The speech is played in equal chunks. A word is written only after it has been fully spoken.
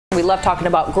We love talking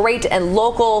about great and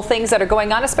local things that are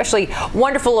going on, especially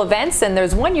wonderful events. And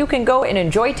there's one you can go and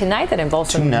enjoy tonight that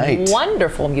involves some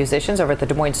wonderful musicians over at the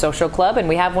Des Moines Social Club. And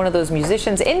we have one of those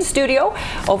musicians in studio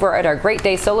over at our Great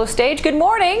Day Solo Stage. Good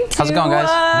morning. How's it going,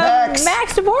 guys?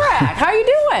 Max Dvorak. How are you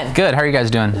doing? Good. How are you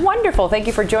guys doing? Wonderful. Thank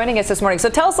you for joining us this morning.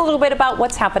 So tell us a little bit about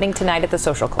what's happening tonight at the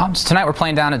Social Club. So tonight we're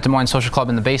playing down at Des Moines Social Club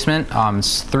in the basement.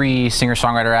 It's 3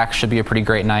 singer-songwriter acts. Should be a pretty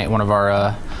great night. One of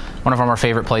our more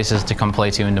favorite places to come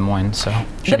play to in Des Moines. So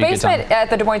the basement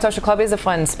at the Des Moines Social Club is a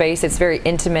fun space. It's very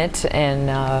intimate and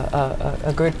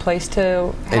a good place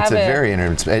to have It's a very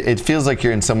intimate. It feels like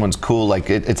you're in someone's cool.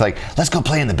 Like it's like, let's go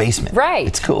play in the basement. Right.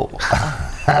 It's cool.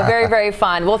 Very, very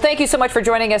fun. Well, thank you so much for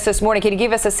joining us this morning. Can you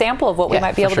give us a sample of what we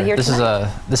might be able to hear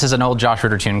tonight? This is an old Josh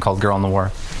Ritter tune called "Girl in the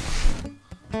War."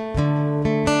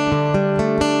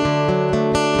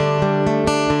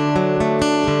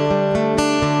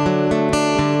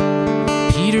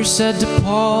 Peter said to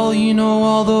Paul, you know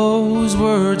all those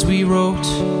words we wrote,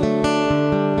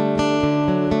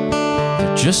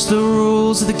 they're just the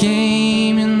rules of the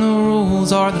game, and the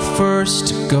rules are the first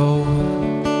to go.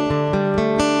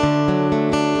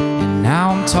 And now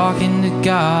I'm talking to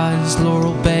guys,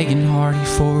 Laurel begging Hardy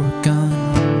for a gun.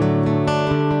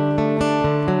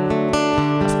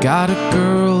 I've got a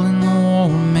girl in the war,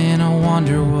 man, I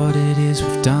wonder what it is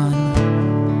we've done.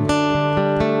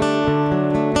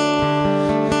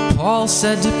 Paul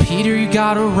said to Peter, you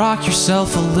gotta rock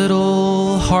yourself a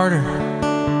little harder.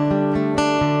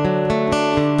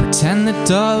 Pretend the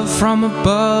dove from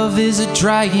above is a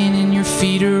dragon and your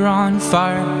feet are on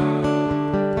fire.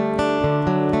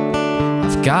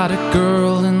 I've got a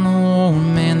girl in the war,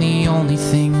 man, the only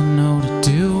thing I know to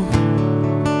do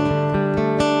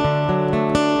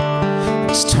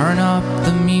is turn up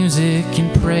the music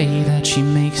and pray that she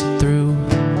makes it through.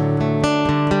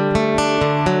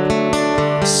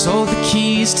 So the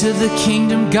keys to the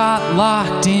kingdom got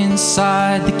locked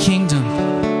inside the kingdom,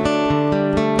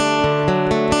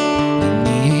 and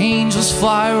the angels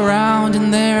fly around in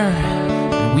there,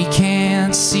 and we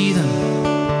can't see them.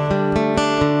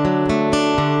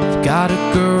 I've got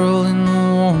a girl in the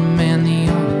war, man,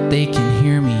 they can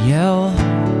hear me yell.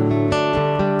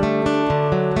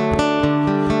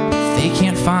 If they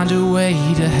can't find a way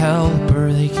to help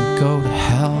her, they can go to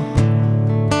hell.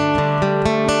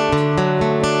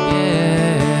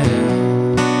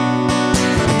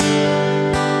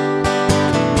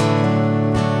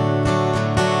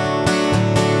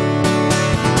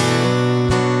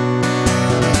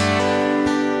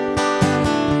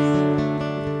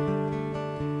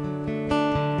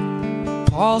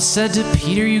 Paul said to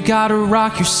Peter, you gotta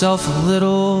rock yourself a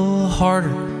little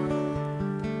harder.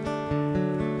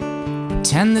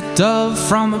 Pretend the dove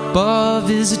from above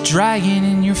is a dragon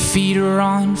and your feet are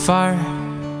on fire.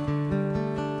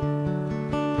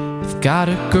 I've got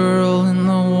a girl in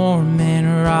the war, man,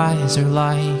 her eyes are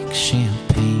like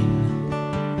champagne.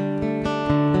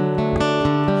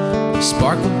 They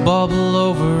sparkle, bubble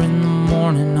over in the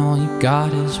morning, all you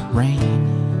got is rain.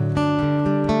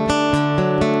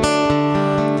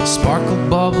 Sparkle,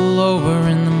 bubble over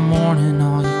in the morning,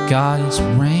 all you got is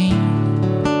rain.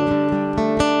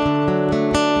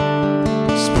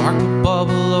 Sparkle,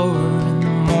 bubble over in the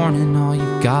morning, all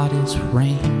you got is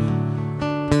rain.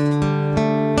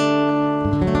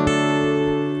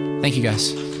 Thank you,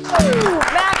 guys.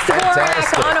 Max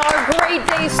Dvorak on our Great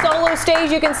Day Solo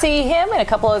Stage. You can see him and a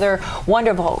couple other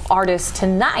wonderful artists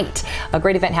tonight. A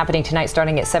great event happening tonight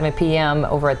starting at 7 p.m.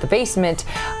 over at the basement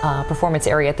performance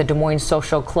area at the Des Moines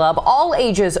Social Club. All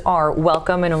ages are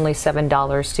welcome and only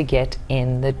 $7 to get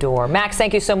in the door. Max,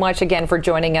 thank you so much again for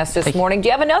joining us this morning. Do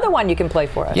you have another one you can play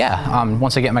for us? Yeah,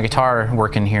 once I get my guitar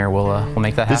working here, we'll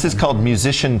make that happen. This is called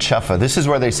Musician Chuffa. This is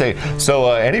where they say,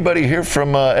 so anybody here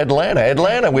from Atlanta?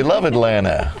 Atlanta, we love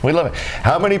Atlanta. We love it.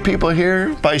 How many people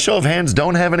here, by show of hands,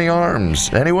 don't have any arms?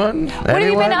 Anyone? What have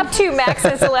you been up to, Max,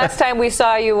 since the last time we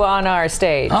saw you on our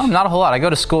stage? Not a whole lot. I go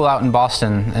to school out in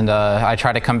Boston, and I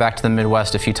try to come back to the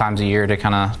Midwest a few times a year to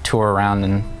kind of tour around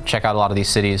and check out a lot of these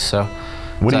cities. So,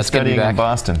 what are you studying in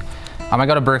Boston? I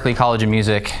go to Berklee College of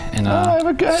Music and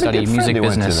study music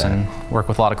business and work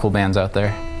with a lot of cool bands out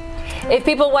there. If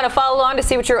people want to follow on to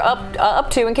see what you're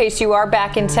up to in case you are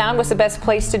back in town, what's the best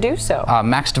place to do so?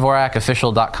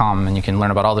 MaxDvorakOfficial.com, and you can learn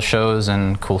about all the shows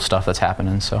and cool stuff that's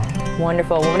happening. So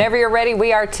wonderful. Well, whenever you're ready,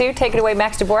 we are too. Take it away,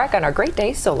 Max Dvorak, on our Great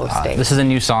Day Solo Stage. This is a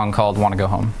new song called "Wanna Go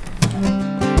Home."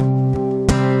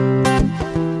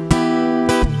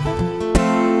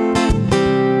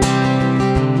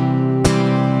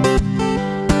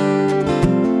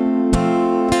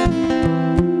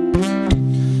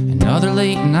 Another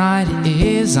late night it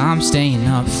is, I'm staying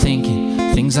up thinking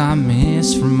things I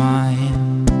miss from my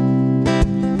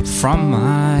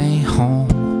home.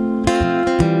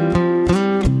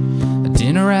 A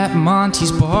dinner at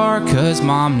Monty's bar, 'cause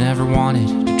Mom never wanted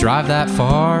to drive that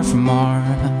far from our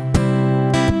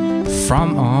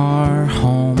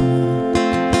home.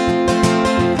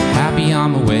 Happy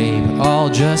I'm away, but I'll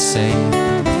just say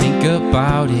I think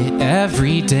about it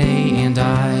every day, and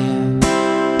I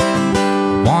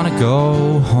wanna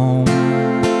go home.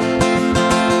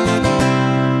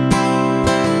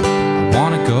 I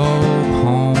wanna go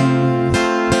home.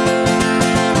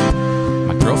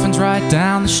 My girlfriend's right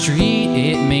down the street,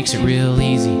 it makes it real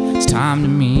easy. It's time to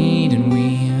meet and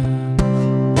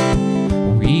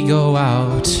we go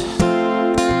out.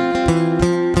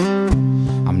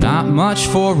 I'm not much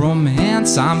for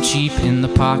romance, I'm cheap in the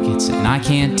pockets and I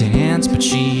can't dance, but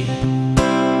she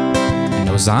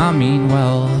knows I mean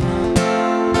well.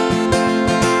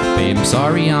 Babe, I'm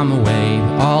sorry I'm away,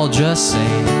 but I'll just say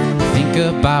I think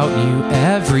about you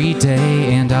every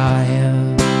day, and I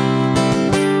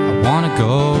wanna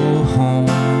go home.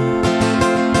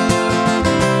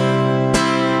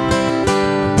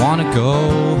 I wanna go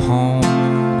home.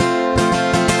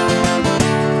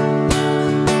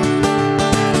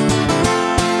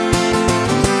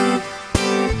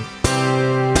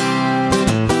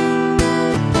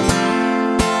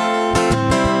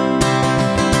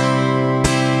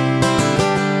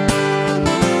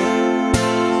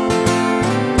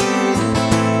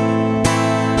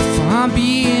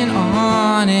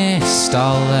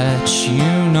 I'll let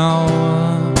you know.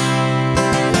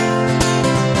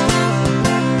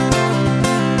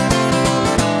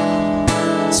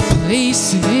 This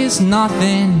place is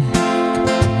nothing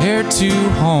compared to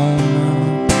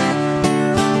home.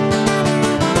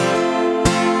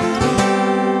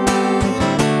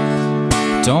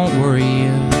 Don't worry,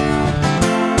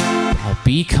 I'll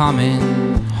be coming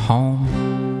home.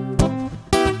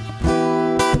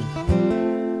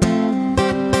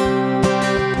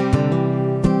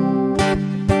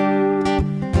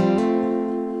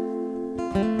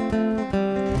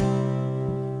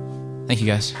 Thank you,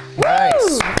 guys.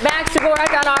 Nice. Max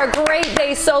Dvorak on our Great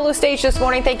Day solo stage this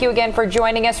morning. Thank you again for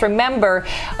joining us. Remember,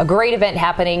 a great event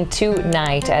happening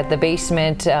tonight at the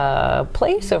Basement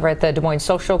Place over at the Des Moines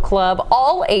Social Club.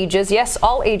 All ages, yes,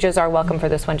 all ages are welcome for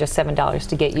this one. Just $7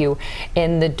 to get you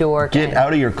in the door. Get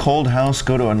out of your cold house,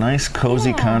 go to a nice,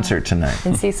 cozy concert tonight.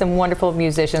 And see some wonderful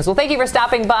musicians. Well, thank you for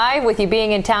stopping by. With you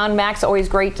being in town, Max, always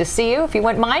great to see you. If you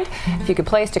wouldn't mind, if you could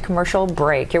play us to commercial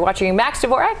break. You're watching Max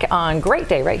Dvorak on Great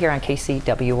Day right here on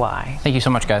KCWI. Thank you so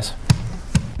much, guys.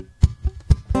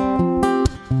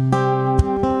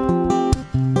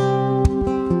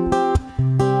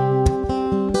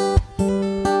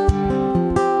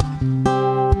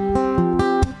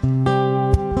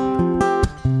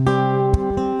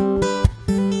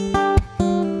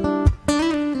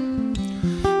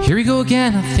 Here we go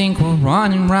again, I think we're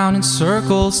running round in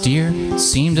circles, dear.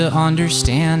 Seem to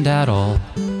understand at all.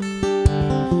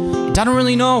 And I don't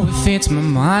really know if it's my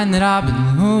mind that I've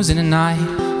been losing tonight.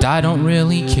 I don't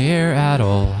really care at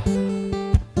all.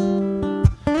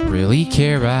 Really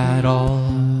care at all.